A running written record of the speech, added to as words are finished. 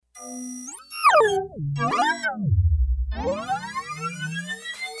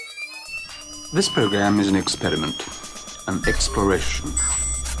This program is an experiment, an exploration.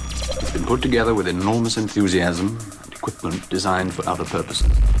 It's been put together with enormous enthusiasm and equipment designed for other purposes.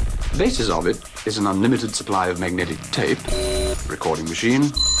 The basis of it is an unlimited supply of magnetic tape, a recording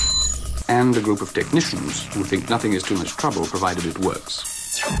machine, and a group of technicians who think nothing is too much trouble provided it works.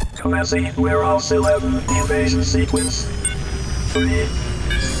 Commencing Warehouse 11 invasion sequence. 3,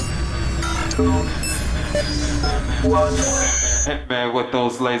 2, 1. Hit me with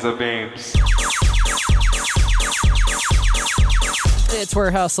those laser beams. It's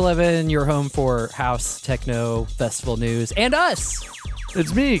Warehouse 11, your home for house, techno, festival news, and us.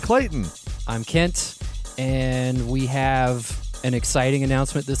 It's me, Clayton. I'm Kent, and we have an exciting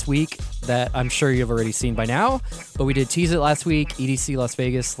announcement this week that I'm sure you've already seen by now, but we did tease it last week. EDC Las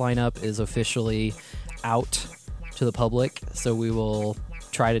Vegas lineup is officially out to the public, so we will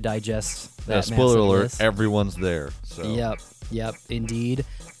try to digest that. Spoiler alert, list. Everyone's there. So. Yep, indeed.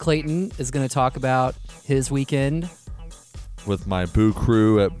 Clayton is going to talk about his weekend. With my Boo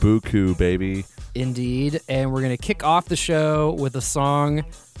crew at Buku, baby. Indeed. And we're going to kick off the show with a song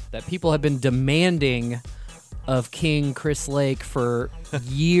that people have been demanding of King Chris Lake for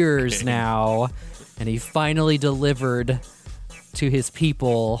years now. And he finally delivered to his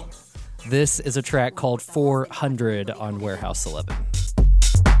people. This is a track called 400 on Warehouse 11.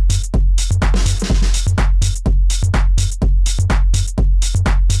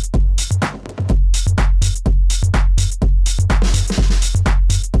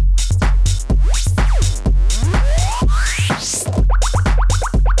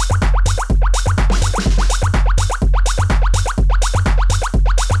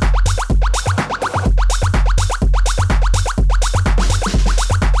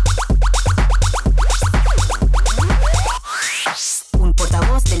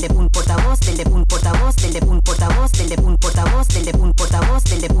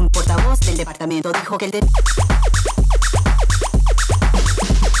 Dijo que el de...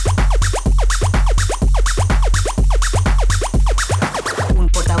 Un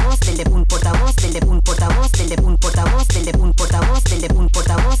portavoz del de un portavoz del de un portavoz del de un portavoz del de un portavoz del de un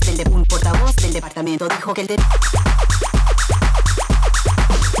portavoz del de un portavoz del departamento dijo que el de...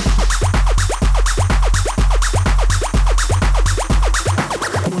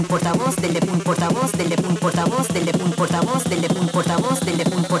 Un portavoz del de un portavoz del de un portavoz del de un portavoz del de un portavoz del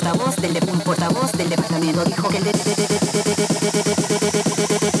de un portavoz del de un portavoz del departamento dijo que el de...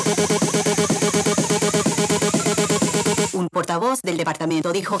 Un portavoz del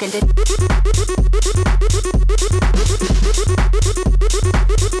departamento dijo que el de...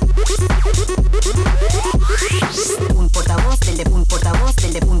 Un portavoz del de un portavoz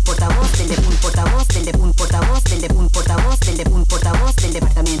del de un portavoz del de un portavoz del de un portavoz del de un portavoz del de un portavoz del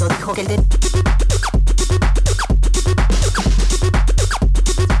departamento dijo que el de...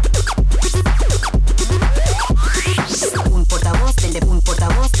 Un portavoz del de un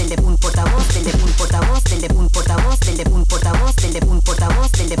portavoz del de un portavoz del de un portavoz del de un portavoz del de un portavoz del de un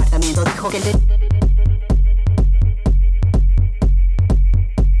portavoz del departamento dijo que el de...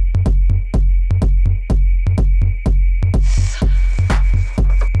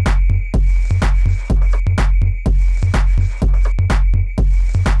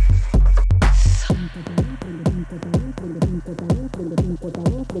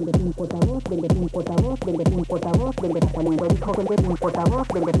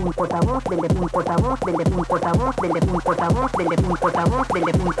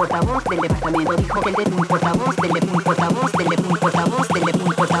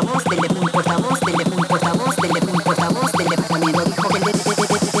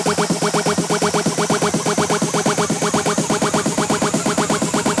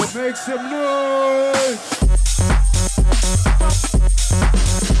 Make some noise!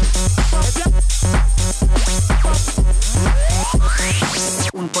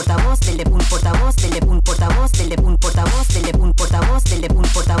 Un portavoz del de un portavoz del de un portavoz del de un portavoz del de un portavoz del de un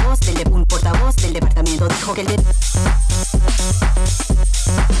portavoz del de un portavoz del departamento dijo que el de...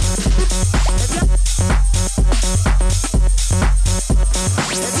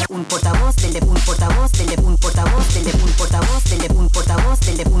 Un portavoz del de un portavoz del de un portavoz del de un portavoz del de un portavoz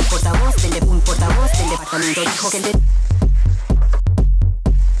del de un portavoz del de un portavoz del departamento dijo que el de...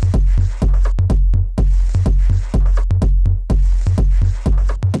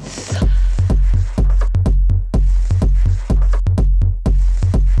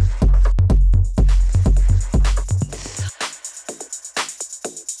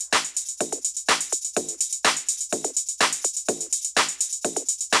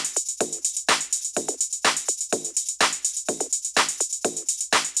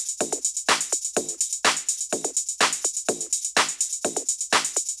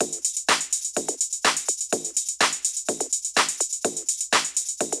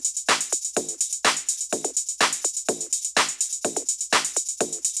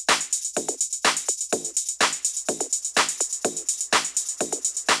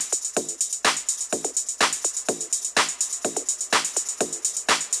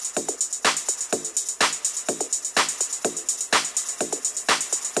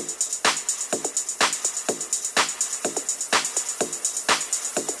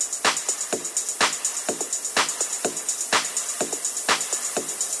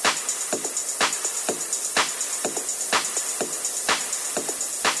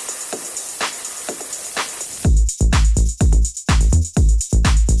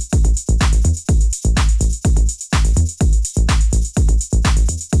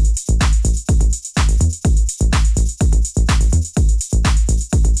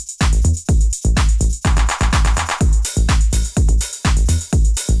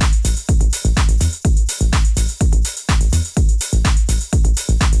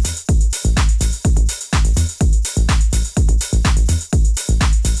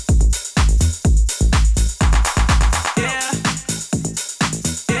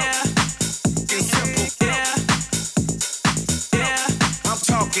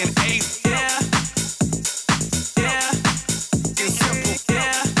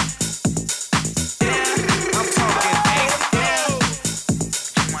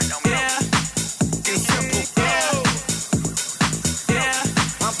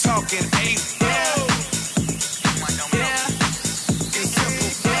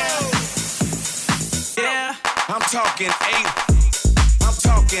 talking eight. I'm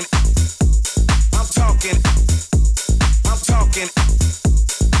talking. I'm talking. I'm talking.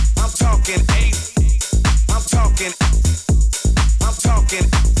 I'm talking eight. I'm talking. I'm talking.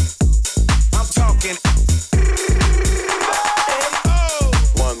 I'm talking.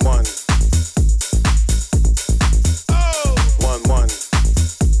 1 1. 1 1.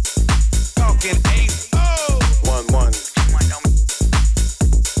 Talking eight. 1 1.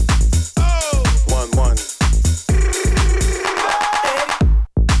 1 1.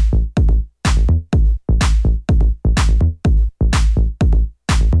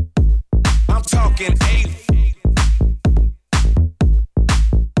 I'm talking eight.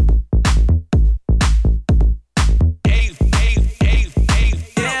 Talking eight.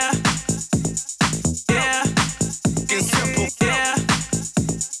 Yeah. Yeah. Get simple. Yeah.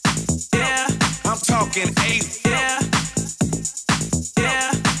 Yeah. I'm talking eight. Yeah.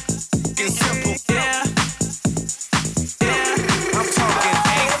 Yeah. Get simple. Yeah.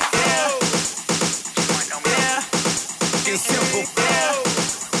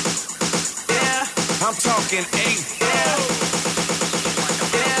 Yeah. I'm talking eight. Yeah.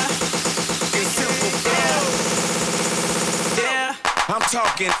 Yeah. Get simple. Yeah. Yeah. I'm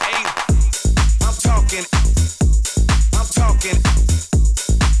talking eight. I'm talking. I'm talking.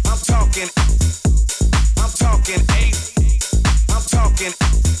 I'm talking. I'm talking eight. I'm talking.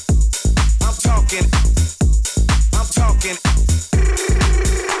 I'm talking. I'm talking.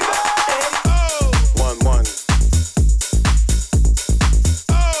 1 1.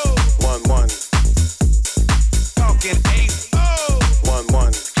 1 1. Talking eight. 1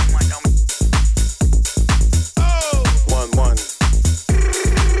 1. 1 1.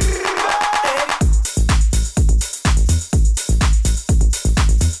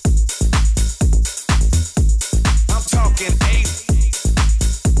 Talking eight.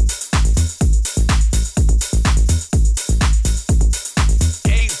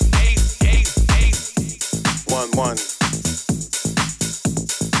 Eight, eight, eight, eight. 1 1.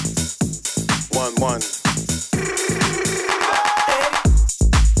 1 1.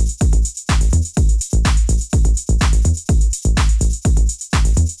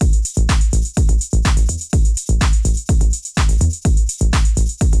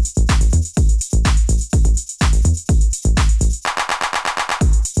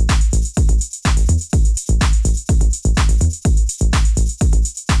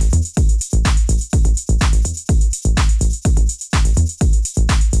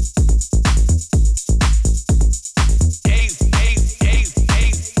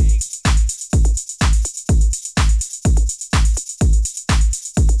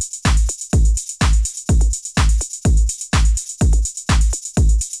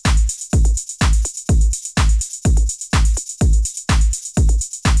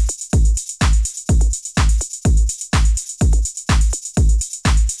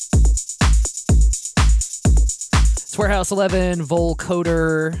 Warehouse 11,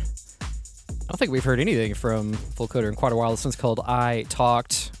 Volcoder. I don't think we've heard anything from Volcoder in quite a while. This one's called I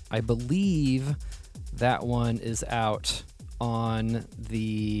Talked. I believe that one is out on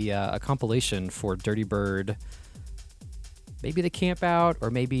the a compilation for Dirty Bird. Maybe the Camp Out,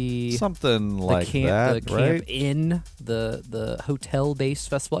 or maybe something like that, the right? Camp In, the hotel-based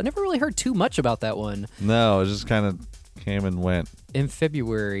festival. I never really heard too much about that one. No, it just kind of came and went. In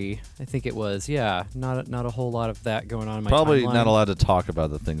February, I think it was. Yeah, not a whole lot of that going on in my Probably timeline. not allowed to talk about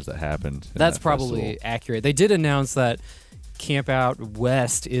the things that happened. That's that probably festival. accurate. They did announce that Camp Out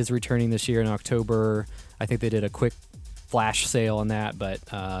West is returning this year in October. I think they did a quick flash sale on that, but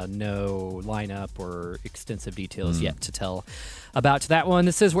no lineup or extensive details yet to tell about that one.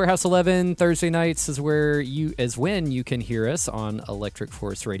 This is Warehouse 11. Thursday nights is when you can hear us on Electric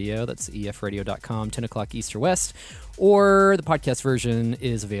Force Radio. That's efradio.com, 10 o'clock East or West. Or the podcast version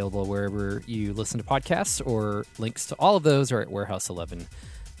is available wherever you listen to podcasts, or links to all of those are at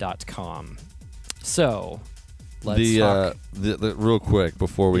warehouse11.com. So, let's talk. The real quick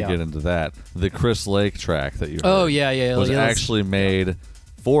before we Yeah. get into that, the Chris Lake track that you heard Oh, yeah. was let's- actually made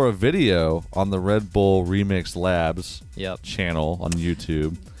for a video on the Red Bull Remix Labs Yep. channel on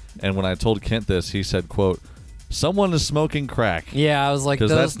YouTube. And when I told Kent this, he said, quote, "Someone is smoking crack." Yeah, I was like, 'Cause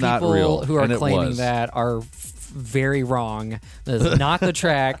those that's not people real, who are and it claiming was. that are very wrong. That is not the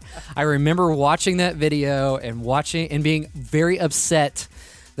track. I remember watching that video and being very upset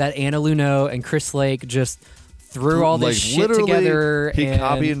that Anna Luno and Chris Lake just threw all this shit literally, together. He and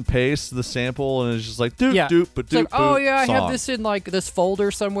copy and paste the sample, and it's just like doop yeah. doop ba It's like, doop. oh boop yeah, I have song. this in like this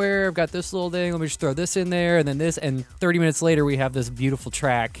folder somewhere. I've got this little thing. Let me just throw this in there, and then this. And 30 minutes later, we have this beautiful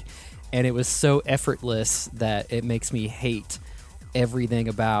track, and it was so effortless that it makes me hate everything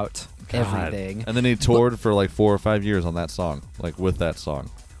about everything. And then he toured for like 4 or 5 years on that song, like with that song.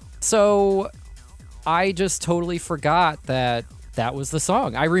 So I just totally forgot that was the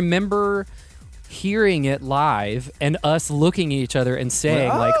song. I remember hearing it live and us looking at each other and saying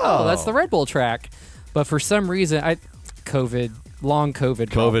like, "Oh, that's the Red Bull track." But for some reason, long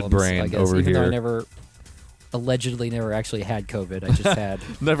COVID problems, brain I guess, over even here. though I allegedly never actually had COVID. I just had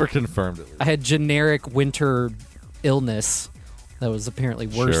Never confirmed it. I had generic winter illness that was apparently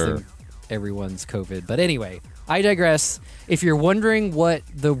worse Sure. than everyone's COVID. But anyway, I digress. If you're wondering what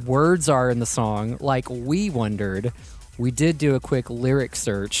the words are in the song, like we wondered, we did do a quick lyric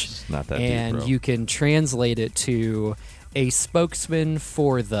search. It's not that deep, and bro. you can translate it to a spokesman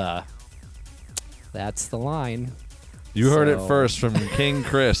for the. That's the line. You heard it So- first from King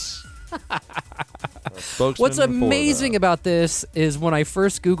Chris. What's amazing about this is when I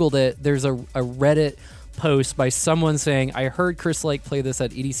first Googled it, there's a Reddit post by someone saying, I heard Chris Lake play this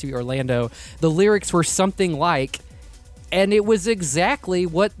at EDC Orlando. The lyrics were something like, and it was exactly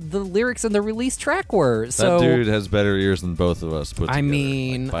what the lyrics in the release track were. That So dude has better ears than both of us put together. I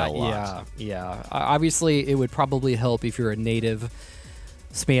mean, like, by a lot. yeah. Obviously, it would probably help if you're a native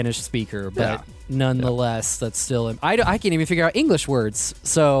Spanish speaker, but Yeah. nonetheless, that's still. I can't even figure out English words,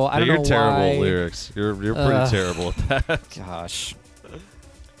 so I don't You're know terrible why. at lyrics. You're pretty terrible at that. Gosh.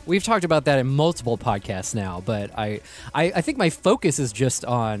 We've talked about that in multiple podcasts now, but I think my focus is just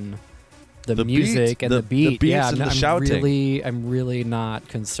on the music beat, and the the beat. beats yeah, and the I'm shouting. I'm really not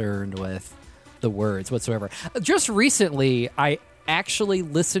concerned with the words whatsoever. Just recently, I actually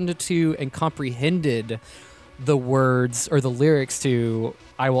listened to and comprehended the words or the lyrics to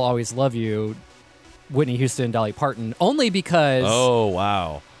 "I Will Always Love You," Whitney Houston, Dolly Parton, only because Oh,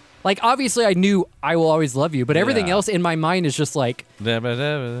 wow. like obviously I knew "I Will Always Love You," but everything Yeah. else in my mind is just like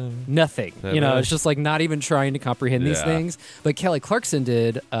nothing. You know, it's just like not even trying to comprehend these Yeah. things. But Kelly Clarkson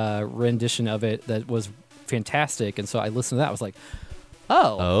did a rendition of it that was fantastic, and so I listened to that. I was like,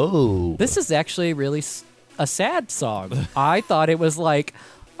 oh, this is actually really a sad song. I thought it was like,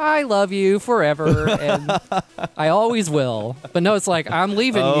 I love you forever, and I always will. But no, it's like, I'm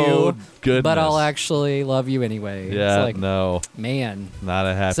leaving you, goodness. but I'll actually love you anyway. Yeah, it's like, no. man. Not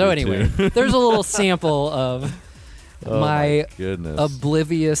a happy So anyway, tune. there's a little sample of Oh my goodness.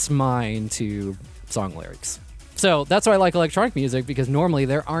 oblivious mind to song lyrics. So that's why I like electronic music, because normally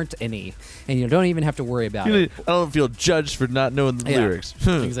there aren't any, and you don't even have to worry about it. I don't feel judged for not knowing the Yeah, lyrics.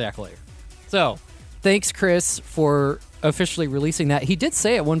 exactly. So, thanks, Chris, for officially releasing that. He did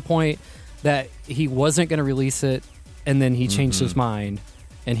say at one point that he wasn't going to release it, and then he changed his mind,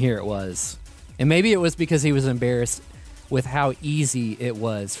 and here it was. And maybe it was because he was embarrassed with how easy it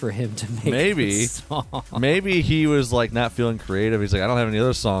was for him to make Maybe. this song. Maybe he was like not feeling creative. He's like, I don't have any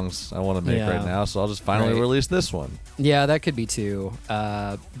other songs I want to make Yeah. right now, so I'll just finally Right. release this one. Yeah, that could be too.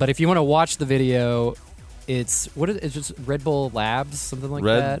 But if you want to watch the video, it's just Red Bull Labs, something like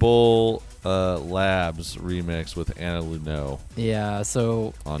that. Red Bull Labs remix with Anna Luneau Yeah,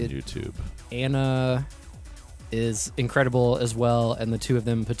 so on YouTube. Anna is incredible as well, and the two of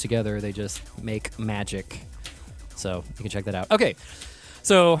them put together, they just make magic. So you can check that out. Okay,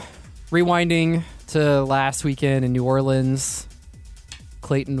 so rewinding to last weekend in New Orleans,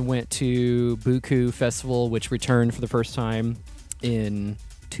 Clayton went to Buku Festival, which returned for the first time in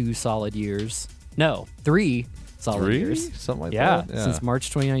 2 solid years. No, 3 solid years. Something like Yeah, that? since March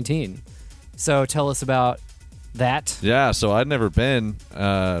 2019. So tell us about that. Yeah, so I'd never been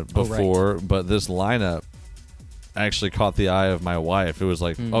before, but this lineup actually caught the eye of my wife. It was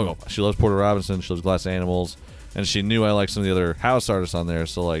like, oh, she loves Porter Robinson, she loves Glass Animals, and she knew I liked some of the other house artists on there.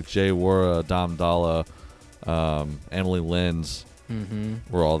 So like Jay Wara, Dom Dalla, Emily Lenz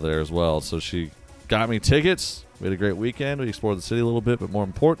were all there as well. So she got me tickets. We had a great weekend. We explored the city a little bit, but more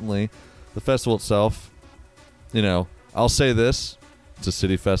importantly, the festival itself. You know, I'll say this: it's a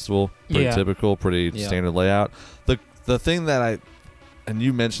city festival, pretty Yeah. typical, pretty Yeah. standard layout. The thing that and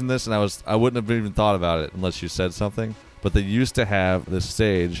you mentioned this, and I wouldn't have even thought about it unless you said something. But they used to have this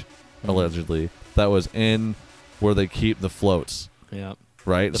stage, allegedly, that was in where they keep the floats, Yeah.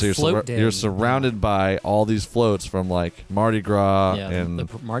 right? The So float den. you're surrounded by all these floats from like Mardi Gras Yeah, and the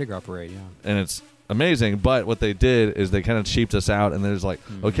Mardi Gras parade, yeah. and it's amazing. But what they did is they kind of cheaped us out, and there's like,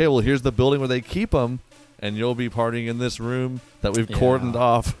 okay, well, here's the building where they keep them, and you'll be partying in this room that we've Yeah. cordoned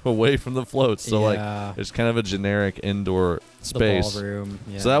off away from the floats. So Yeah. like, it's kind of a generic indoor space. The ballroom.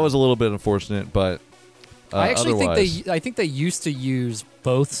 Yeah. So that was a little bit unfortunate, but I actually otherwise, think they used to use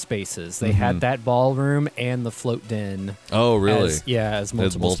both spaces. They had that ballroom and the float den. Oh, really? As multiple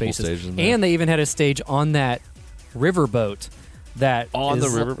multiple spaces. stages in there. And they even had a stage on that riverboat that on is-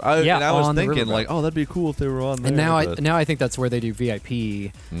 the river. yeah, and I was on the thinking riverboat. like, oh, that'd be cool if they were on there. And now but- I think that's where they do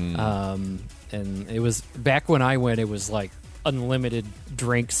VIP. And it was back when I went. It was like unlimited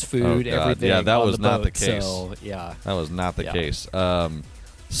drinks, food, God. everything. Yeah, that on was the not the boat. case. So yeah, That was not the Yeah. case.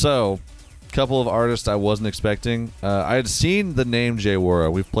 So, a couple of artists I wasn't expecting. I had seen the name Jay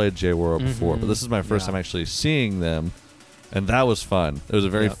Wara. We've played Jay Wara before, but this is my first Yeah. time actually seeing them, and that was fun. It was a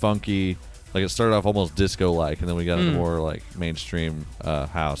very Yep. funky, like it started off almost disco-like, and then we got into more like mainstream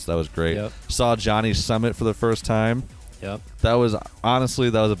house. That was great. Yep. Saw Johnny Summit for the first time. yep. That was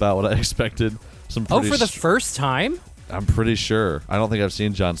about what I expected. Some Oh, pretty for the first time? I'm pretty sure. I don't think I've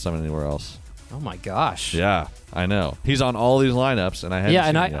seen John Summit anywhere else. Oh my gosh. Yeah, I know. He's on all these lineups, and I haven't Yeah,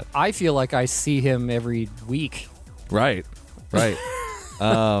 seen and him yet. I feel like I see him every week. Right.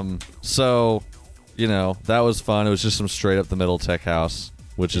 So, that was fun. It was just some straight up the middle tech house,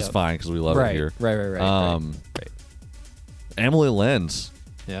 which is Yep. fine because we love right, it here. right. Right. Emily Lenz.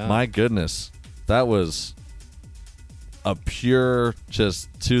 Yeah. My goodness. That was a pure, just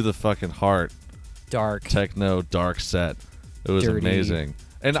to the fucking heart, Dark. techno dark set. It was Dirty. amazing.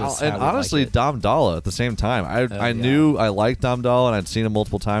 And Just and how we like honestly, it. Dom Dalla at the same time. I yeah. knew I liked Dom Dalla and I'd seen him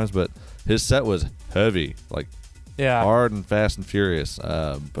multiple times, but his set was heavy, like Yeah. hard and fast and furious.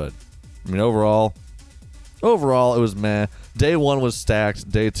 But I mean, overall, it was meh. Day one was stacked.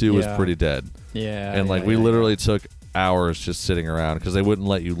 Day two was Yeah. pretty dead. Yeah. And like yeah, we yeah, literally took hours just sitting around because they wouldn't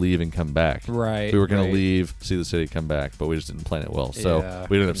let you leave and come back. Right, We were gonna right. leave, see the city, come back, but we just didn't plan it well. So Yeah,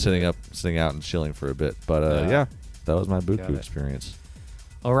 we ended up couldn't do sitting out and chilling for a bit. But Yeah. yeah, that was my Got Buku it. experience.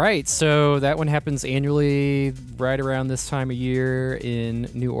 All right, so that one happens annually right around this time of year in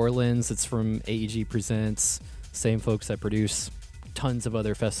New Orleans. It's from AEG Presents, same folks that produce tons of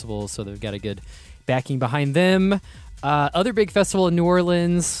other festivals, so they've got a good backing behind them. Other big festival in New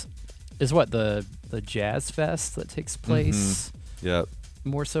Orleans is what, the Jazz Fest that takes place Yep.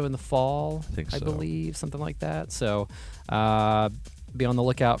 more so in the fall, I think so. believe, something like that. So be on the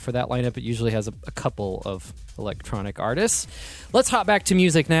lookout for that lineup. It usually has a couple of electronic artists. Let's hop back to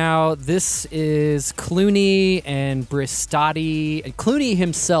music now. This is Clooney and Bristati. And Clooney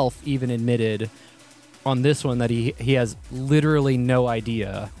himself even admitted on this one that he has literally no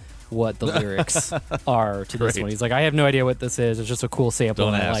idea what the lyrics are to this Great. one. He's like, I have no idea what this is. It's just a cool sample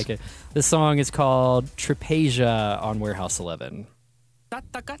Don't and I ask. like it. This song is called Trapesia on Warehouse 11.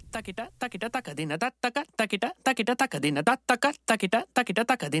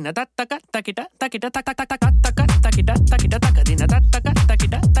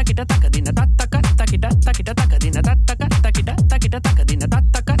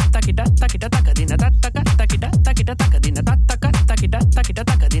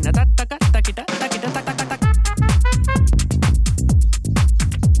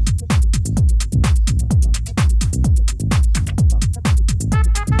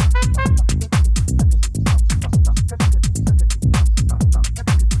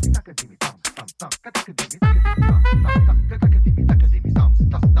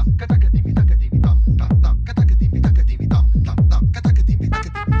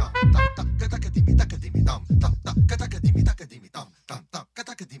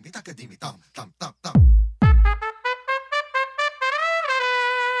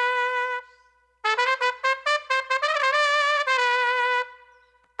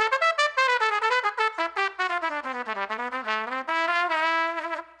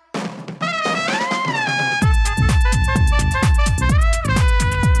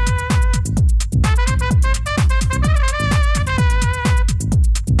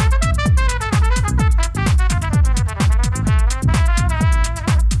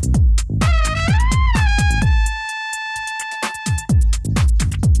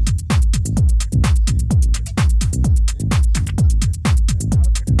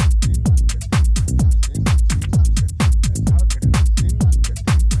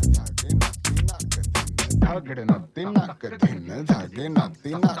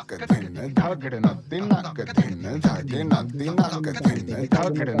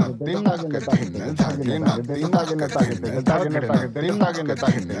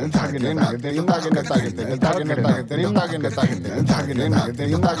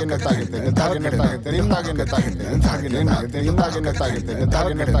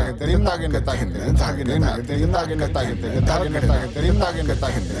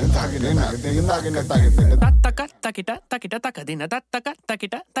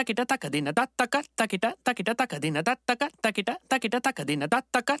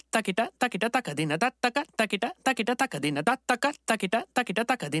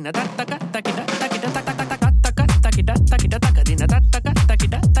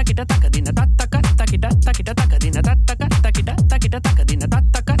 Takita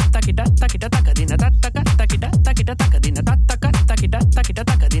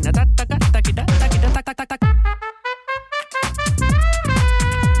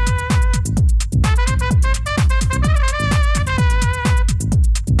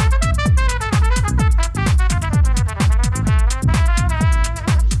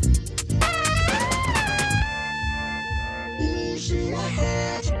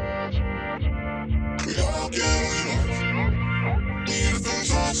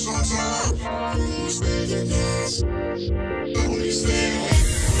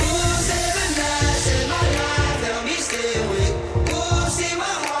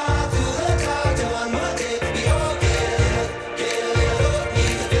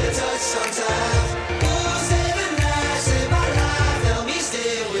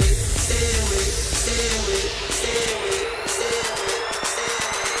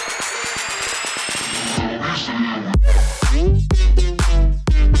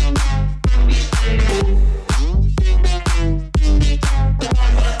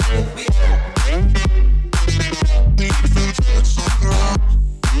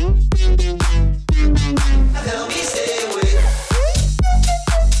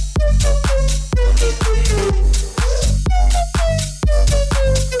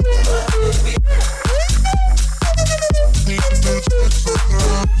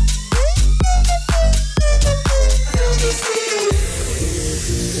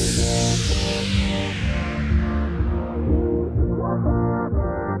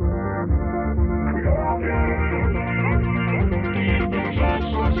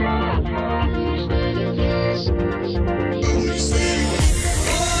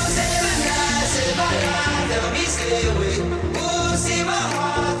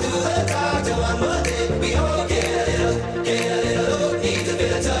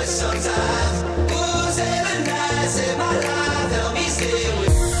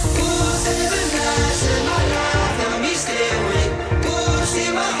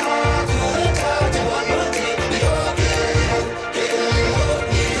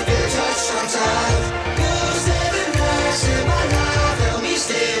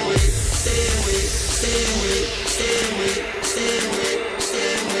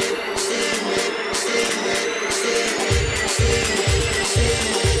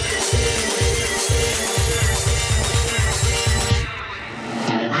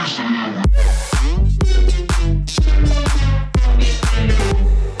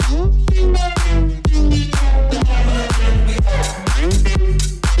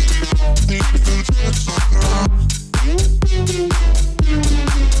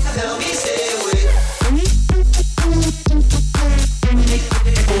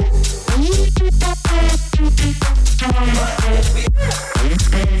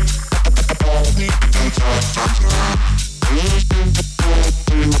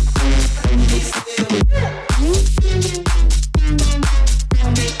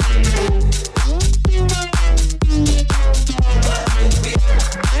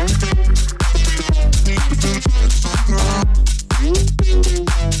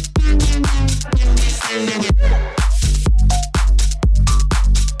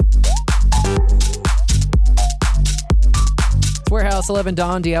S11,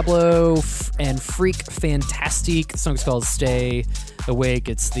 Don Diablo, and Freak Fantastique. The song's called Stay Awake.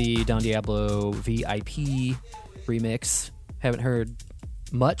 It's the Don Diablo VIP remix. Haven't heard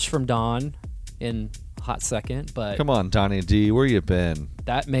much from Don in a hot second, but Come on, Donnie D, where you been?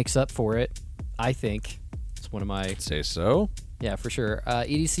 that makes up for it, I think. It's one of my... Say so? Yeah, for sure.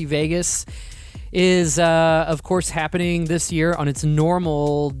 EDC Vegas is, of course, happening this year on its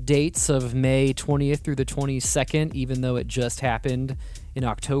normal dates of May 20th through the 22nd, even though it just happened in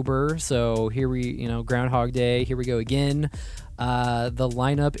October. So here Groundhog Day, here we go again. The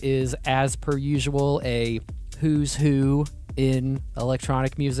lineup is, as per usual, a who's who in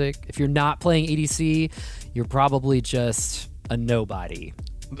electronic music. If you're not playing EDC, you're probably just a nobody.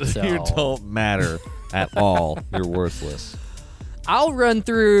 So. You don't matter at all. You're worthless. I'll run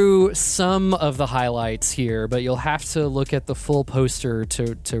through some of the highlights here, but you'll have to look at the full poster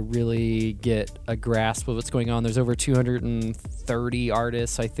to really get a grasp of what's going on. There's over 230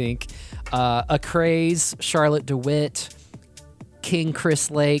 artists, I think. A Craze, Charlotte DeWitt, King Chris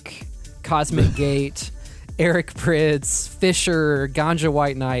Lake, Cosmic Gate, Eric Prydz, Fisher, Ganja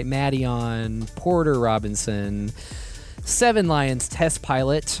White Knight, Madeon, Porter Robinson, Seven Lions Test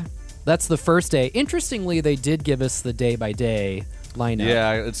Pilot. That's the first day. Interestingly, they did give us the day-by-day lineup.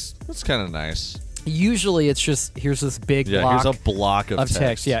 Yeah, it's kind of nice. Usually, it's just here's this big Yeah, block here's a block of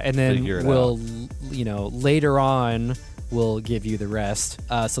text. Yeah, and then Figure it we'll, out. Later on, we'll give you the rest.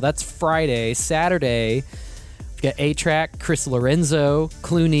 So that's Friday. Saturday, we've got A-Track, Chris Lorenzo,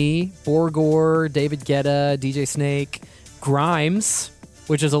 Clooney, Borgore, David Guetta, DJ Snake, Grimes,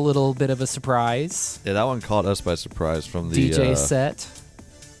 which is a little bit of a surprise. Yeah, that one caught us by surprise from the DJ set.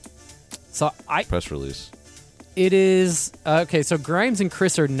 So press release. It is okay. So Grimes and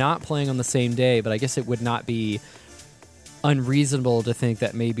Chris are not playing on the same day, but I guess it would not be unreasonable to think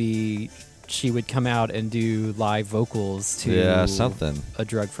that maybe she would come out and do live vocals to something. A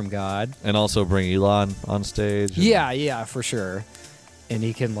Drug from God, And also bring Elon on stage. Yeah, for sure. And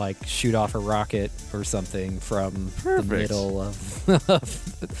he can shoot off a rocket or something from the middle of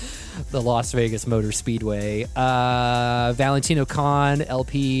the Las Vegas Motor Speedway. Valentino Khan,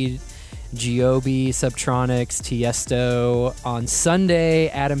 LP, Giobbi, Subtronics, Tiesto. On Sunday,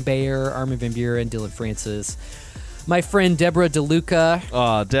 Adam Bayer, Armin van Buuren, Dylan Francis. My friend Deborah DeLuca.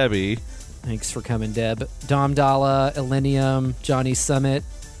 Aw, Debbie. Thanks for coming, Deb. Dom Dalla, Illenium, Johnny Summit,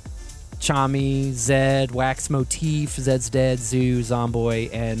 Chami, Zed, Wax Motif, Zed's Dead, Zoo, Zomboy,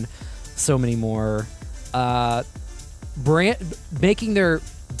 and so many more. Making their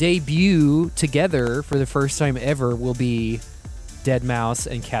debut together for the first time ever will be Deadmau5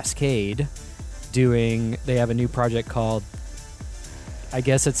 and Cascade. They have a new project called, I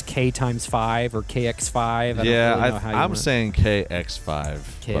guess it's K times 5 or KX5. I don't really know how I'm saying KX5.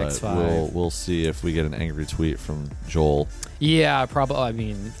 KX5. But we'll see if we get an angry tweet from Joel. Yeah, probably. I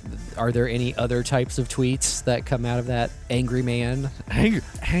mean, are there any other types of tweets that come out of that angry man?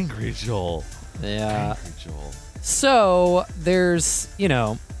 Angry Joel. Yeah. Angry Joel. So there's,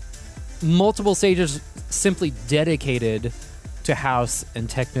 multiple stages simply dedicated to house and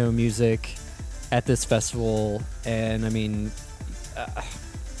techno music at this festival. And I mean,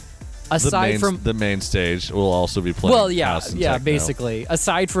 aside from the main stage will also be playing. Well, yeah, house and techno. basically.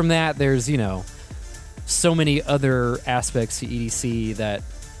 Aside from that, there's, so many other aspects to EDC that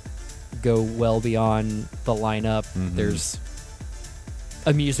go well beyond the lineup. Mm-hmm. There's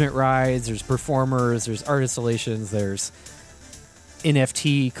amusement rides, there's performers, there's art installations, there's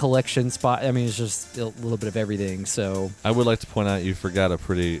NFT collection spot. I mean, it's just a little bit of everything. So I would like to point out you forgot a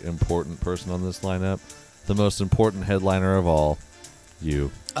pretty important person on this lineup. The most important headliner of all,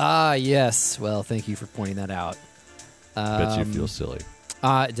 you. Yes. Well, thank you for pointing that out. Bet you feel silly.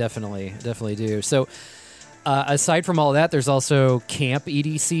 Definitely do. So aside from all that, there's also Camp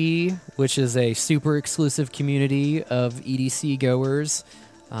EDC, which is a super exclusive community of EDC goers.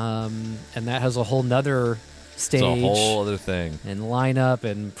 And that has a whole nother stage. It's a whole other thing. And lineup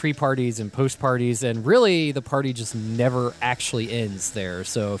and pre-parties and post-parties. And really, the party just never actually ends there.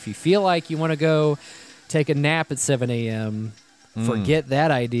 So if you feel like you want to go take a nap at 7 a.m., forget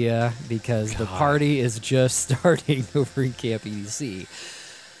that idea, because the party is just starting over in Camp EDC.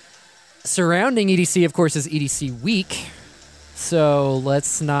 Surrounding EDC, of course, is EDC Week. So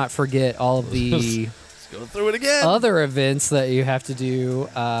let's not forget all of the Let's go through it again. other events that you have to do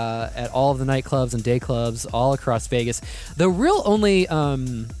at all of the nightclubs and day clubs all across Vegas. The real only...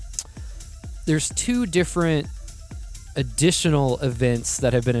 there's two different additional events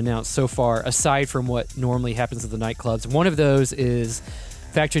that have been announced so far, aside from what normally happens at the nightclubs. One of those is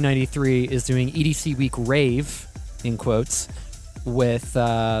Factory 93 is doing EDC Week Rave, in quotes, with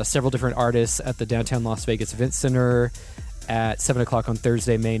several different artists at the Downtown Las Vegas Event Center at 7 o'clock on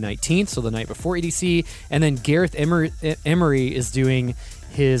Thursday, May 19th, so the night before EDC. And then Gareth Emery is doing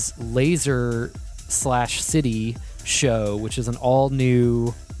his Laser/City show, which is an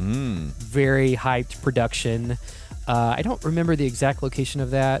all-new, very hyped production. I don't remember the exact location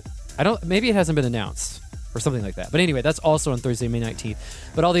of that. Maybe it hasn't been announced or something like that. But anyway, that's also on Thursday, May 19th.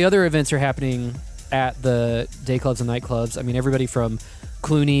 But all the other events are happening at the day clubs and nightclubs. I mean, everybody from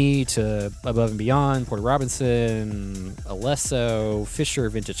Clooney to Above and Beyond, Porter Robinson, Alesso, Fisher,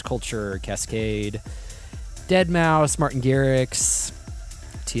 Vintage Culture, Cascade, Deadmau5, Martin Garrix,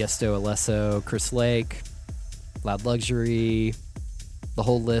 Tiesto, Alesso, Chris Lake, Loud Luxury. The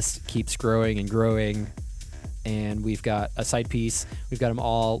whole list keeps growing and growing. And we've got a side piece. We've got them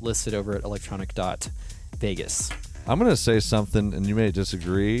all listed over at electronic.vegas. I'm going to say something, and you may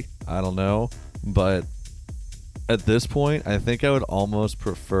disagree. I don't know. But at this point, I think I would almost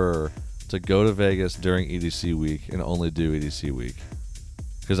prefer to go to Vegas during EDC week and only do EDC week.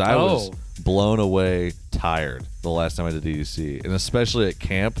 Because I was blown away tired the last time I did EDC. And especially at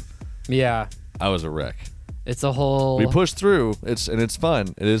camp, yeah, I was a wreck. It's a whole... We pushed through. It's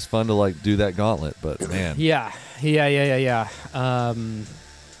fun. It is fun to like do that gauntlet, but man. Yeah. Yeah,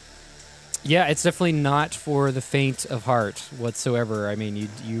 it's definitely not for the faint of heart whatsoever. I mean,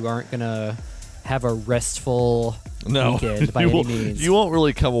 you aren't going to have a restful weekend by any means. You won't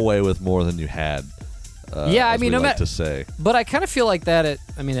really come away with more than you had. To say. But I kind of feel like that at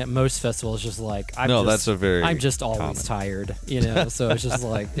most festivals, just like I'm just always common. tired, So it's just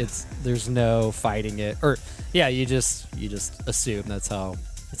like there's no fighting it, or you just assume that's how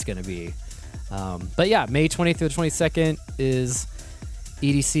it's gonna be. But yeah, May 20th through the 22nd is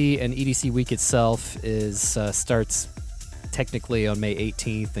EDC, and EDC week itself is starts technically on May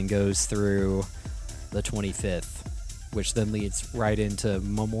 18th and goes through the 25th. Which then leads right into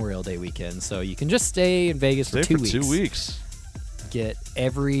Memorial Day weekend. So you can just stay in Vegas for 2 weeks. 2 weeks. Get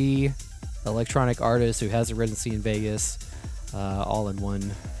every electronic artist who has a residency in Vegas all in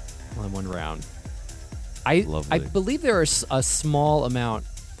one round. I believe there is a small amount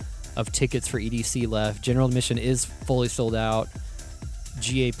of tickets for EDC left. General admission is fully sold out.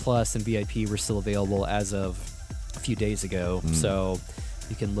 GA Plus and VIP were still available as of a few days ago. So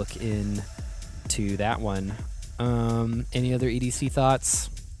you can look in to that one. Any other EDC thoughts?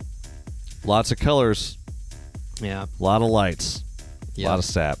 Lots of colors. Yeah. A lot of lights. A lot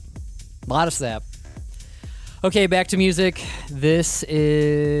of sap. Okay, back to music. This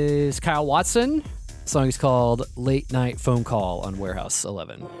is Kyle Watson. The song is called Late Night Phone Call on Warehouse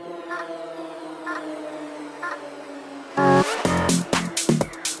 11.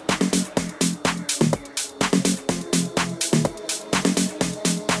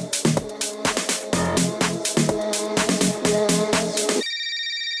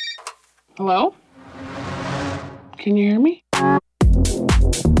 Hello? Can you hear me?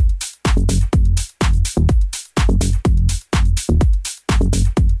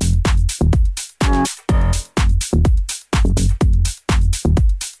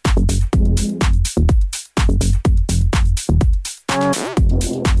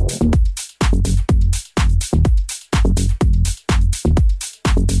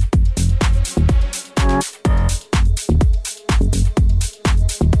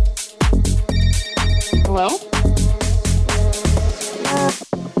 Hello?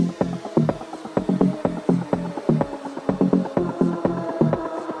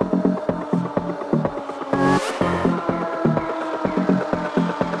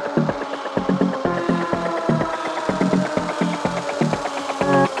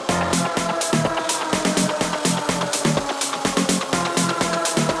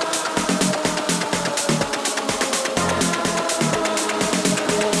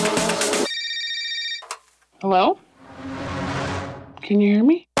 Hello? Can you hear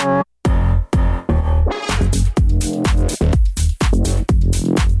me?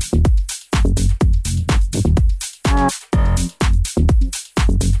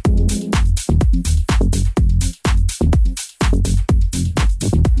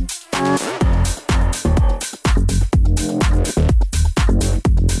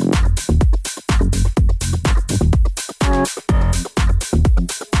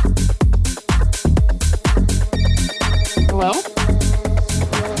 Hello?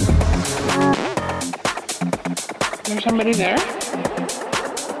 Is there somebody there?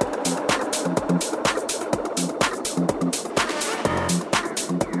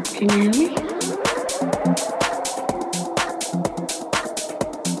 Can you hear me?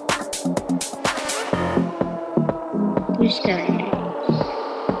 You're scaring me.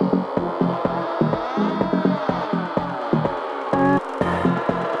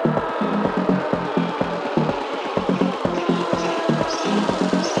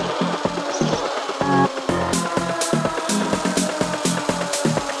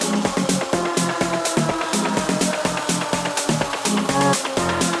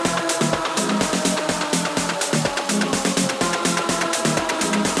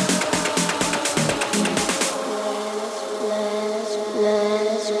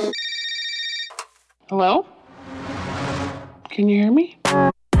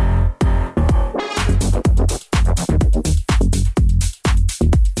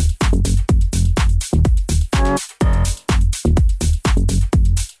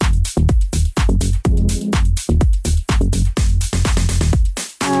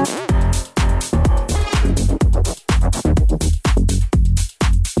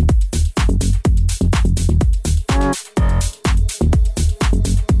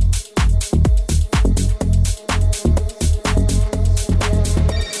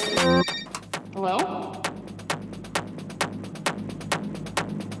 Hello?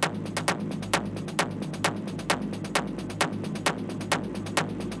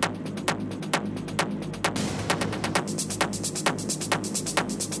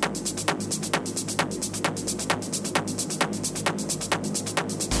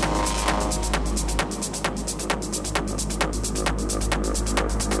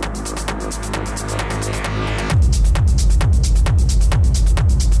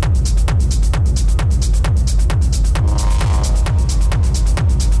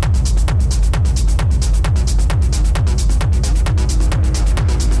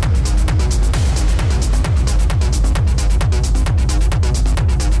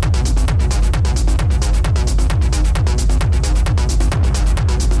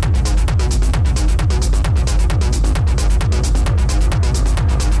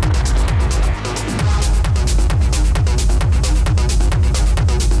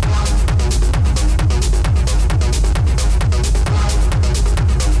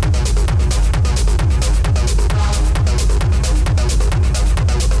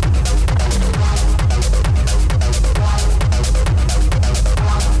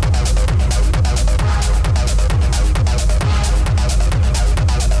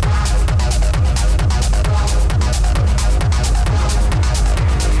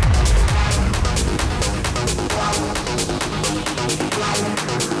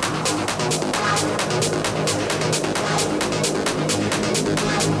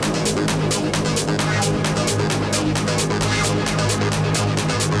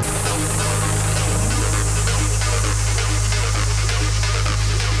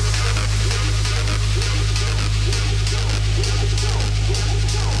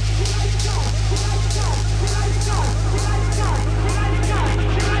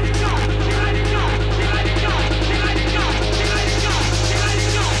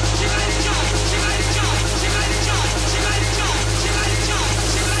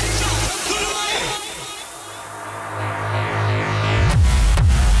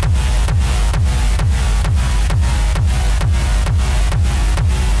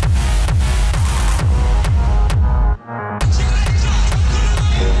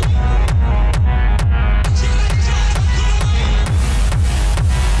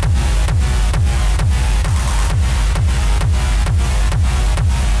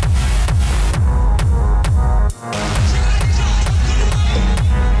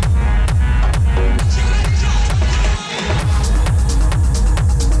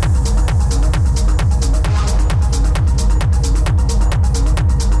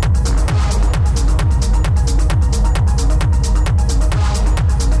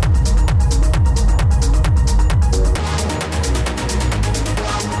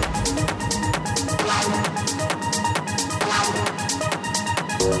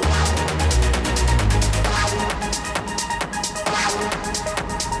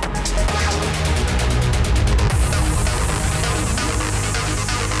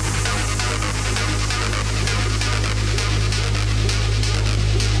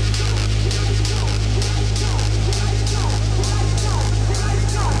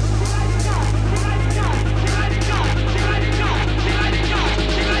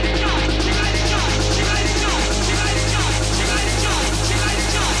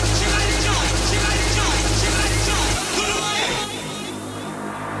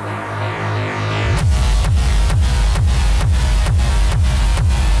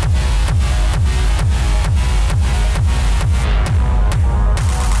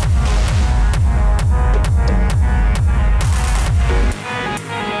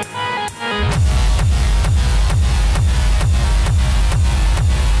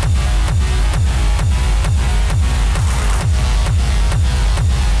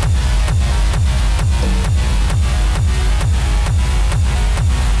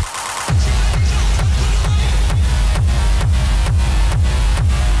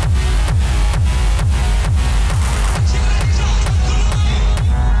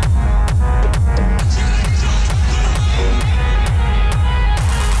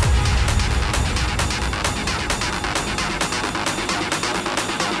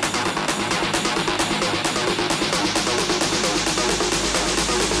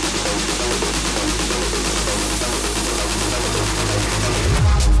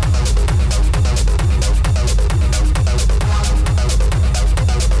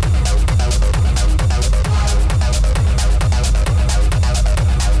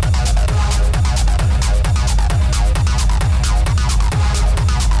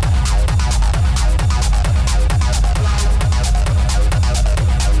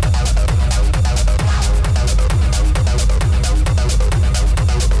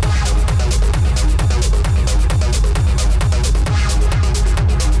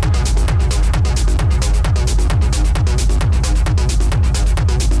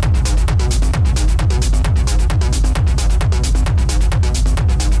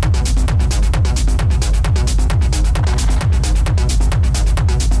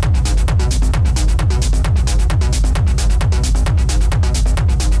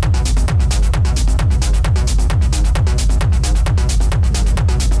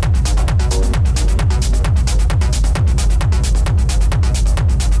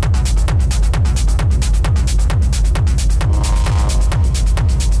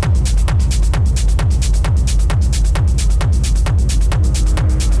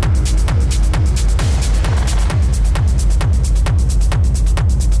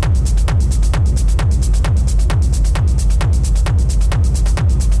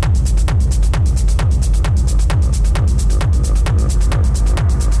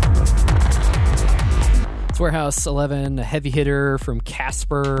 Warehouse 11, a heavy hitter from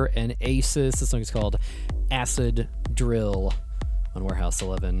Casper and Aces. This song is called Acid Drill on Warehouse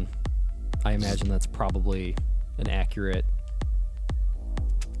 11. I imagine that's probably an accurate,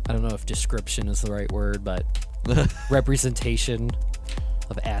 I don't know if description is the right word, but representation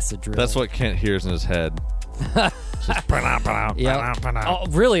of acid drill. That's what Kent hears in his head. Just yeah.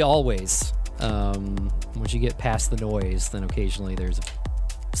 Really always. Once you get past the noise, then occasionally there's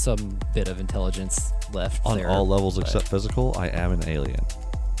some bit of intelligence left on there, all levels except physical. I am an alien.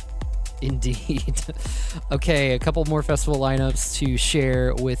 Indeed. Okay, a couple more festival lineups to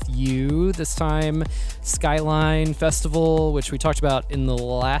share with you. This time, Skyline Festival, which we talked about in the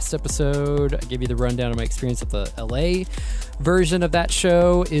last episode. I gave you the rundown of my experience at the LA version of that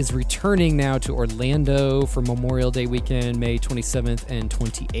show, is returning now to Orlando for Memorial Day weekend, May 27th and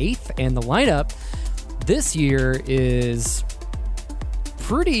 28th. And the lineup this year is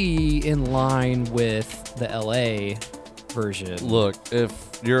pretty in line with the LA version. Look,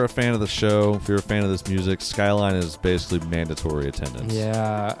 if you're a fan of the show, if you're a fan of this music, Skyline is basically mandatory attendance.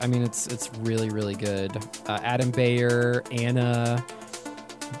 Yeah, I mean, it's really, really good. Adam Bayer, Anna,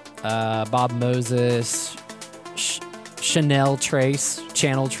 Bob Moses, Channel Trace.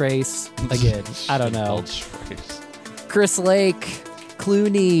 Again, I don't know. Chris Lake,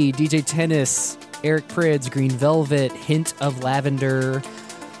 Clooney, DJ Tennis, Eric Prydz, Green Velvet, Hint of Lavender,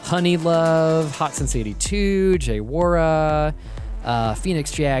 Honey Love, Hot Sense 82, Jay Wara,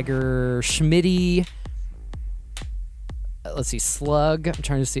 Phoenix Jagger, Schmitty. Let's see, Slug. I'm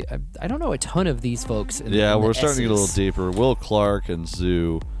trying to see. I don't know a ton of these folks. We're starting to get a little deeper. Will Clark and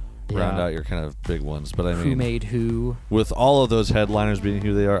Zoo round out your kind of big ones. But I mean, who made who? With all of those headliners being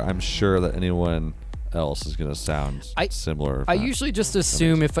who they are, I'm sure that anyone else is going to sound similar. I usually just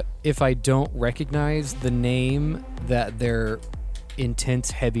assume if I don't recognize the name that they're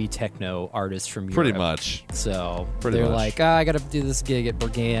intense heavy techno artists from Europe. Pretty much. So they're like, I got to do this gig at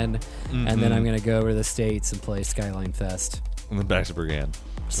Bergan, and then I'm going to go over to the States and play Skyline Fest. And then back to Bergan.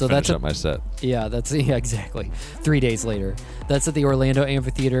 So that's up my set. Yeah, exactly. 3 days later. That's at the Orlando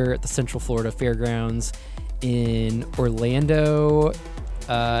Amphitheater at the Central Florida Fairgrounds in Orlando.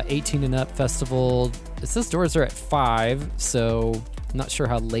 18 and up festival. It says doors are at 5, so I'm not sure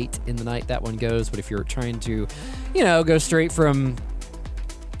how late in the night that one goes, but if you're trying to, go straight from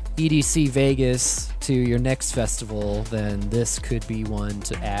EDC Vegas to your next festival, then this could be one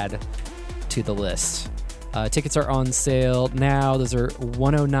to add to the list. Tickets are on sale now. Those are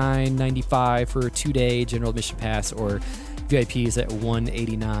 $109.95 for a 2-day general admission pass, or VIPs at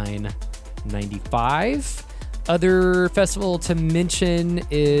 $189.95. Other festival to mention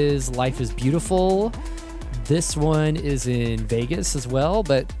is Life is Beautiful. This one is in Vegas as well,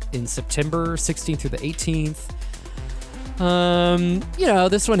 but in September 16th through the 18th.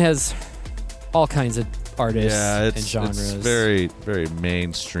 This one has all kinds of artists and genres. It's very, very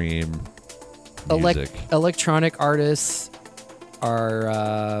mainstream music. Electronic artists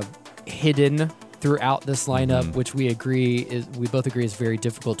are hidden throughout this lineup, which we both agree is very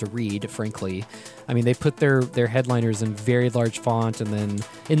difficult to read, frankly. I mean, they put their headliners in very large font, and then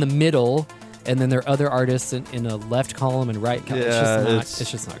in the middle, and then there are other artists in a left column and right column. It's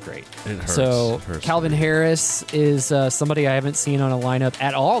just not great. It hurts. So It hurts Calvin Harris is somebody I haven't seen on a lineup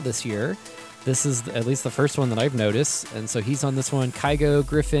at all this year. This is at least the first one that I've noticed, and so he's on this one. Kygo,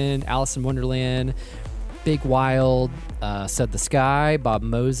 Griffin, Alice in Wonderland, Big Wild, Said the Sky, Bob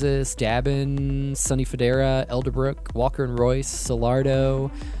Moses, Dabin, Sonny Fodera, Elderbrook, Walker and Royce, Solardo,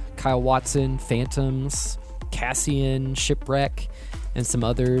 Kyle Watson, Phantoms, Cassian, Shipwreck, and some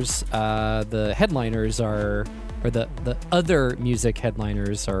others. The headliners or the other music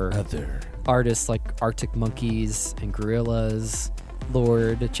headliners are artists like Arctic Monkeys and Gorillaz,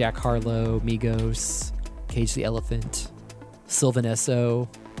 Lord, Jack Harlow, Migos, Cage the Elephant, Sylvan Esso.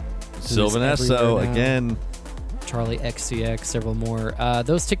 Sylvan Esso again. Charlie XCX, several more.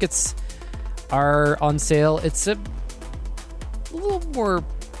 Those tickets are on sale. It's a little more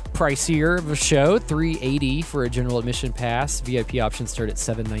pricier of a show, $380 for a general admission pass. VIP options start at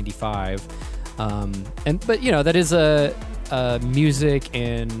 $795. But that is a music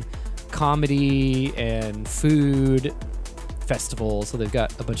and comedy and food festival, so they've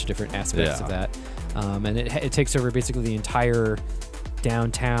got a bunch of different aspects of that. And it takes over basically the entire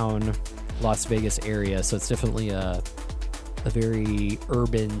downtown Las Vegas area, so it's definitely a very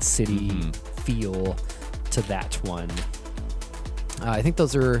urban city feel to that one. I think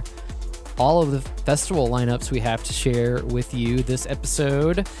those are all of the festival lineups we have to share with you this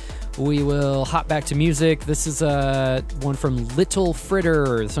episode. We will hop back to music. This is one from Little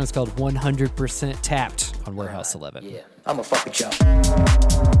Fritter. The song's called 100% Tapped on Warehouse 11. Yeah, I'ma fuck with y'all.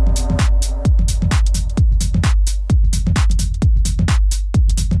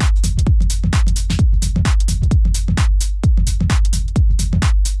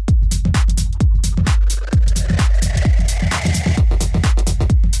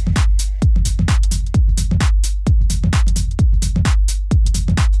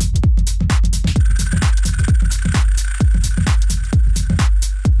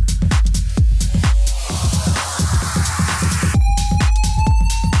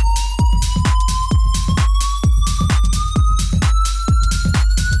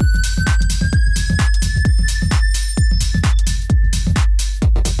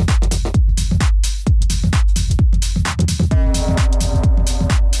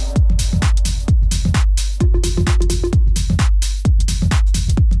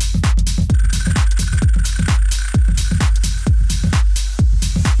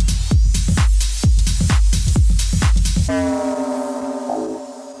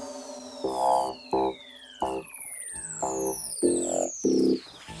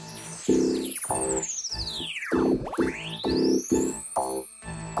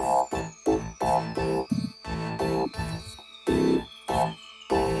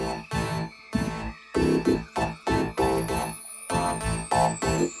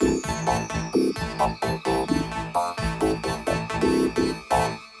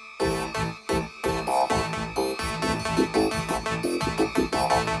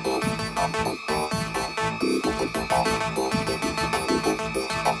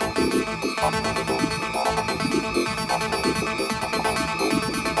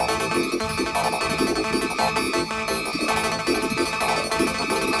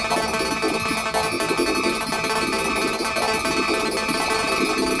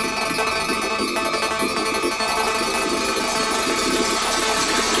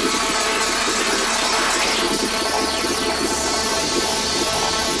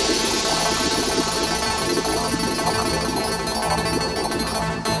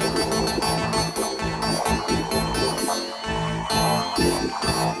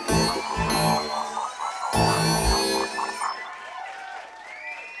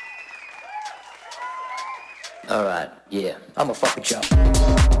 Alright, yeah, I'ma fuck with y'all.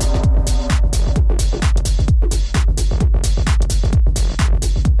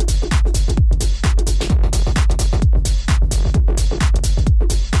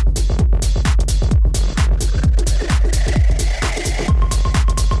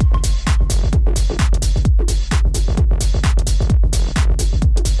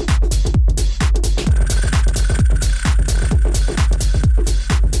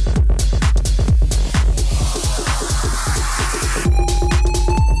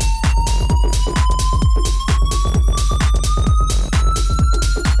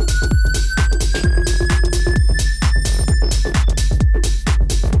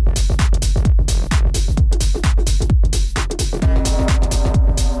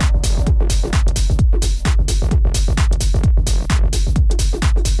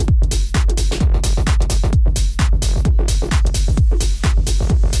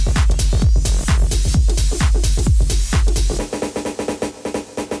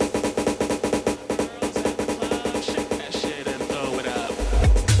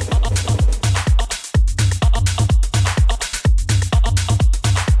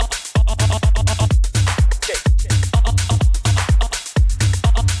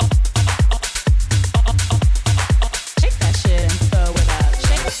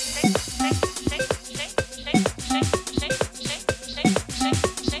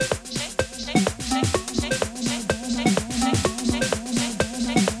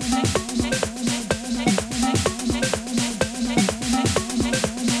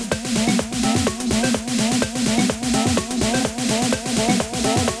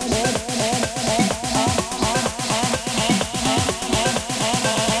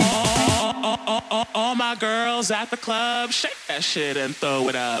 All my girls at the club, shake that shit and throw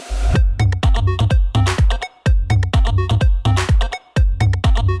it up.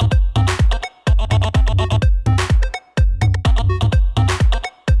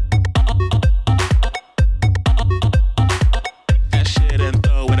 Take that shit and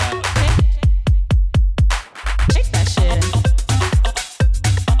throw it up.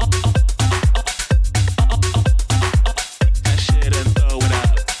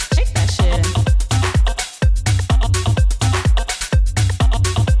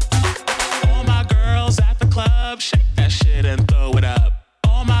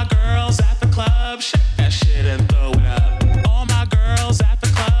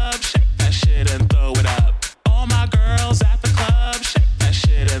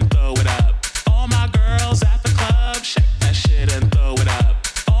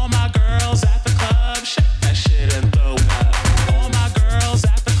 that shit. Take that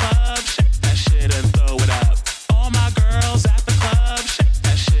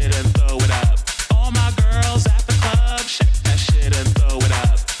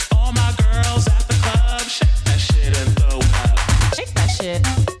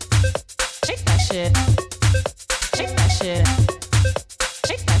shit.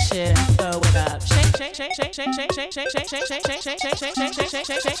 Take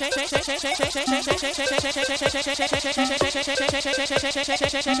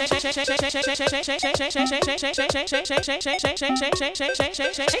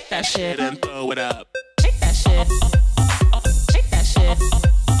shit. Take that shit and throw it up. Take that shit.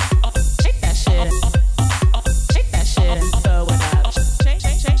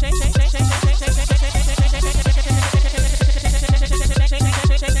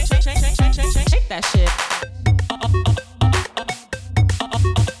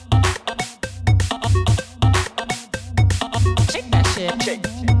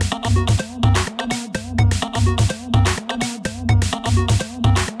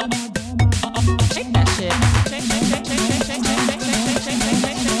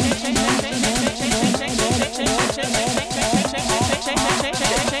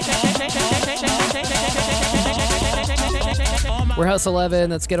 Warehouse 11,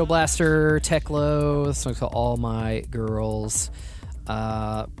 that's Ghetto Blaster, Teklo. This song's called All My Girls.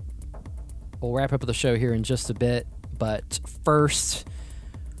 We'll wrap up the show here in just a bit, but first,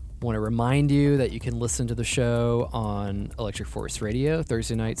 I want to remind you that you can listen to the show on Electric Forest Radio,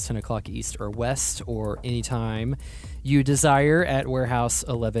 Thursday nights, 10 o'clock East or West, or anytime you desire at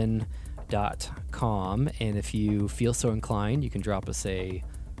warehouse11.com. And if you feel so inclined, you can drop us a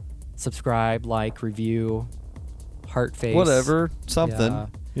subscribe, like, review, heart face. Whatever, something, Yeah.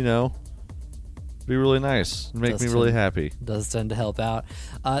 you know. Be really nice. Make me really happy. Does tend to help out.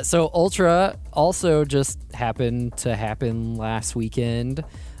 So Ultra also just happened to happen last weekend.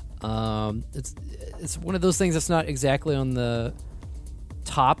 It's one of those things that's not exactly on the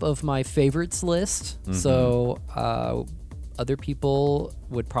top of my favorites list. Mm-hmm. So other people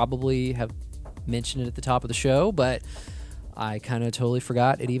would probably have mention it at the top of the show, but I kind of totally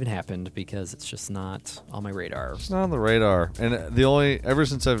forgot it even happened because it's just not on my radar. It's not on the radar. And ever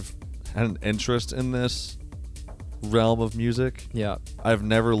since I've had an interest in this realm of music, I've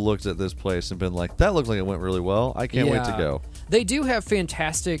never looked at this place and been like, that looked like it went really well. I can't wait to go. They do have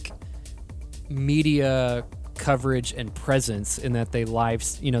fantastic media coverage and presence in that they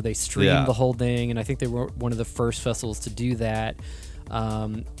they stream the whole thing, and I think they were one of the first festivals to do that.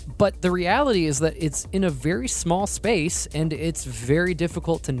 But the reality is that it's in a very small space, and it's very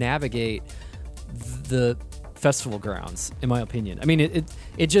difficult to navigate the festival grounds, in my opinion. I mean,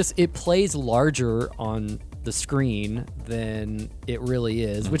 it plays larger on the screen than it really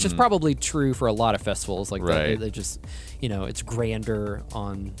is, which is probably true for a lot of festivals like that. They just, it's grander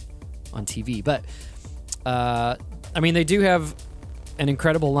on TV. But I mean, they do have an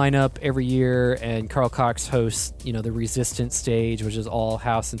incredible lineup every year, and Carl Cox hosts, the Resistance stage, which is all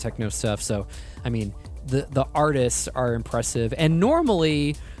house and techno stuff. So, I mean, the artists are impressive, and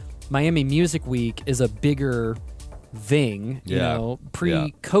normally Miami Music Week is a bigger thing,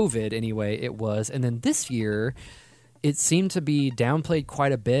 pre-COVID anyway it was. And then this year it seemed to be downplayed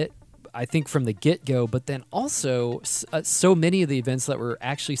quite a bit, I think, from the get-go. But then also so many of the events that were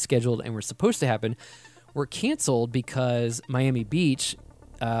actually scheduled and were supposed to happen were canceled because Miami Beach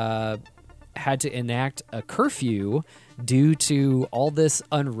had to enact a curfew due to all this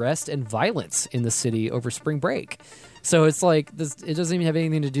unrest and violence in the city over spring break. So it's like this, it doesn't even have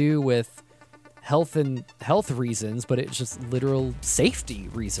anything to do with health reasons, but it's just literal safety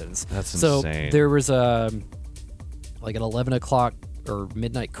reasons. That's So insane. there was like an 11 o'clock or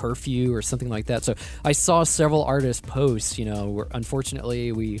midnight curfew or something like that. So I saw several artists post, where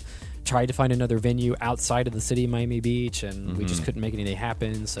unfortunately we tried to find another venue outside of the city of Miami Beach, and we just couldn't make anything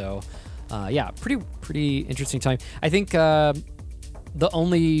happen. So pretty interesting time. I think the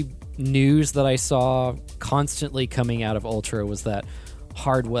only news that I saw constantly coming out of Ultra was that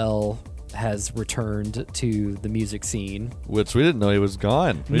Hardwell has returned to the music scene, which we didn't know he was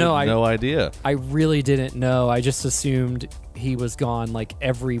gone. We had no idea. I really didn't know. I just assumed he was gone like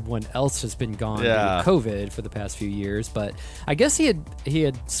everyone else has been gone due to COVID for the past few years. But I guess he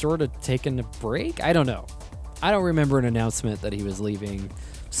had sort of taken a break. I don't know. I don't remember an announcement that he was leaving.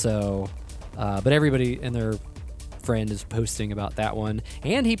 So, but everybody and their friend is posting about that one.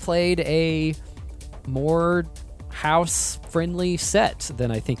 And he played a more house-friendly set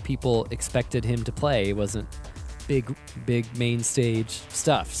than I think people expected him to play. It wasn't big main stage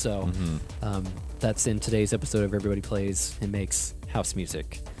stuff. So that's in today's episode of Everybody Plays and Makes House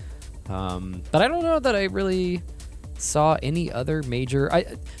Music. But I don't know that I really saw any other major.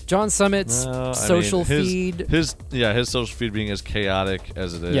 John Summit's social feed. His social feed being as chaotic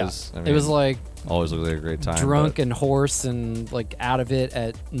as it is. Yeah, I mean, it was like always looked like a great time. Drunk and hoarse and like out of it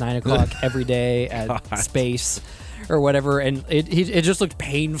at 9 o'clock every day at Space or whatever, and it just looked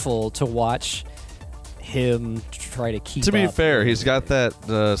painful to watch him try to keep. To be up. fair, he's got that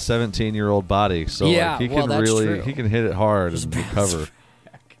 17-year-old body, so he can true. he can hit it hard and recover.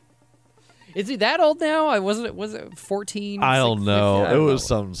 Is he that old now? Was it 14? I don't know. Yeah, it was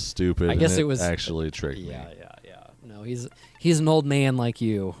something stupid. I guess and it was actually tricked me. Yeah. No, he's an old man like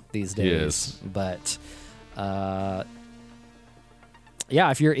you these days. He is. But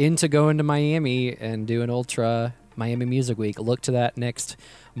if you're into going to Miami and doing Ultra Miami Music Week, look to that next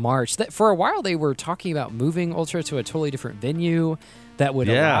March. That for a while they were talking about moving Ultra to a totally different venue that would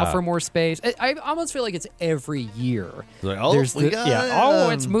allow for more space. I almost feel like it's every year. Like,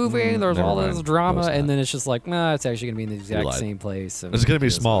 it's moving. There's all mind. this drama, and then it's just like, nah, it's actually going to be in the exact same place. It's going to be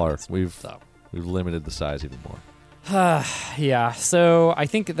smaller. We've limited the size even more. So I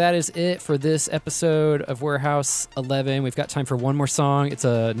think that is it for this episode of Warehouse 11. We've got time for one more song. It's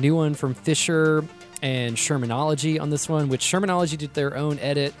a new one from Fisher and Shermanology on this one, which Shermanology did their own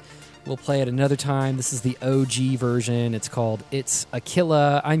edit. We'll play it another time. This is the OG version. It's called It's a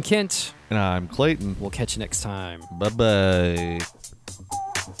Killa. I'm Kent. And I'm Clayton. We'll catch you next time. Bye-bye.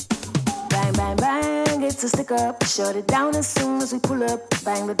 Bang, bang, bang, it's a stick up. Shut it down as soon as we pull up.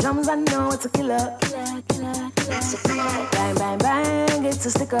 Bang the drums, I know it's a killer. Bang, bang, bang, it's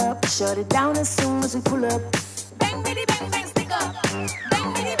a stick up. Shut it down as soon as we pull up. Bang, bitty, bang, bang, stick up.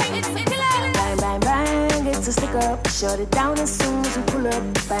 Bang, bitty, bang, it's a killer. Bang, bang, bang, it's a stick up. Shut it down as soon as we pull up.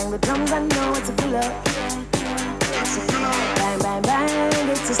 Bang the drums, I know it's a killer. Bang, bang, bang,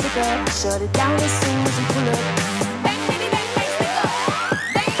 it's a stick up. Shut it down as soon as we pull up.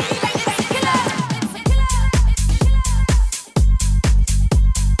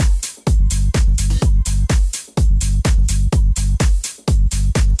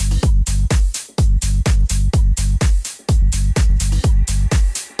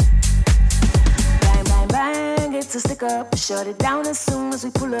 stick up. Shut it down as soon as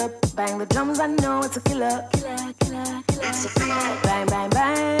we pull up. Bang the drums, I know it's a killer. It's a killer. Bang, bang,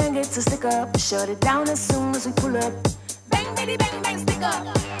 bang, it's a stick up. Shut it down as soon as we pull up. Bang, bitty, bang, bang, stick up.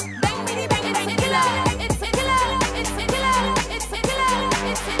 Bang, bitty, bang, it's a killer. It's a killer. It's a killer. It's a killer.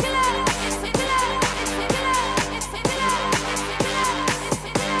 It's a killer. It's a killer.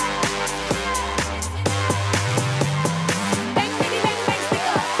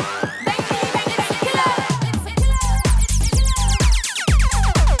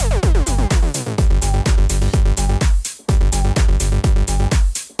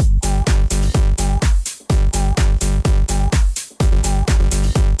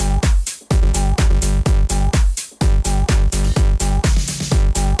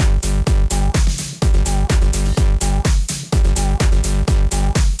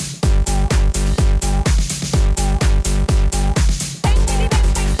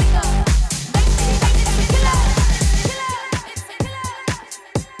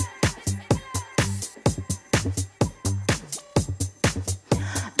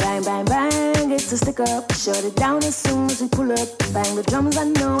 To stick up, shut it down as soon as we pull up. Bang the drums, I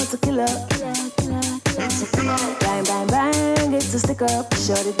know it's a killer. It's a killer. Bang, bang, bang, it's a stick up.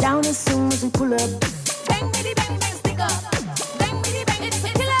 Shut it down as soon as we pull up. Bang, bitty, bang, bang, stick up. Bang, bitty, bang, it's a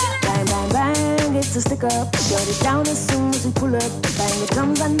killer. Bang, bang, bang, it's a stick up. Shut it down as soon as we pull up. Bang the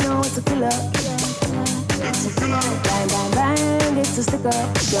drums, I know it's a killer. It's a killer. Bang, bang, bang, it's a stick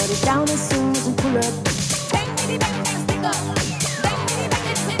up. Shut it down as soon as we pull up. Bang, bitty, bang, bang, stick up.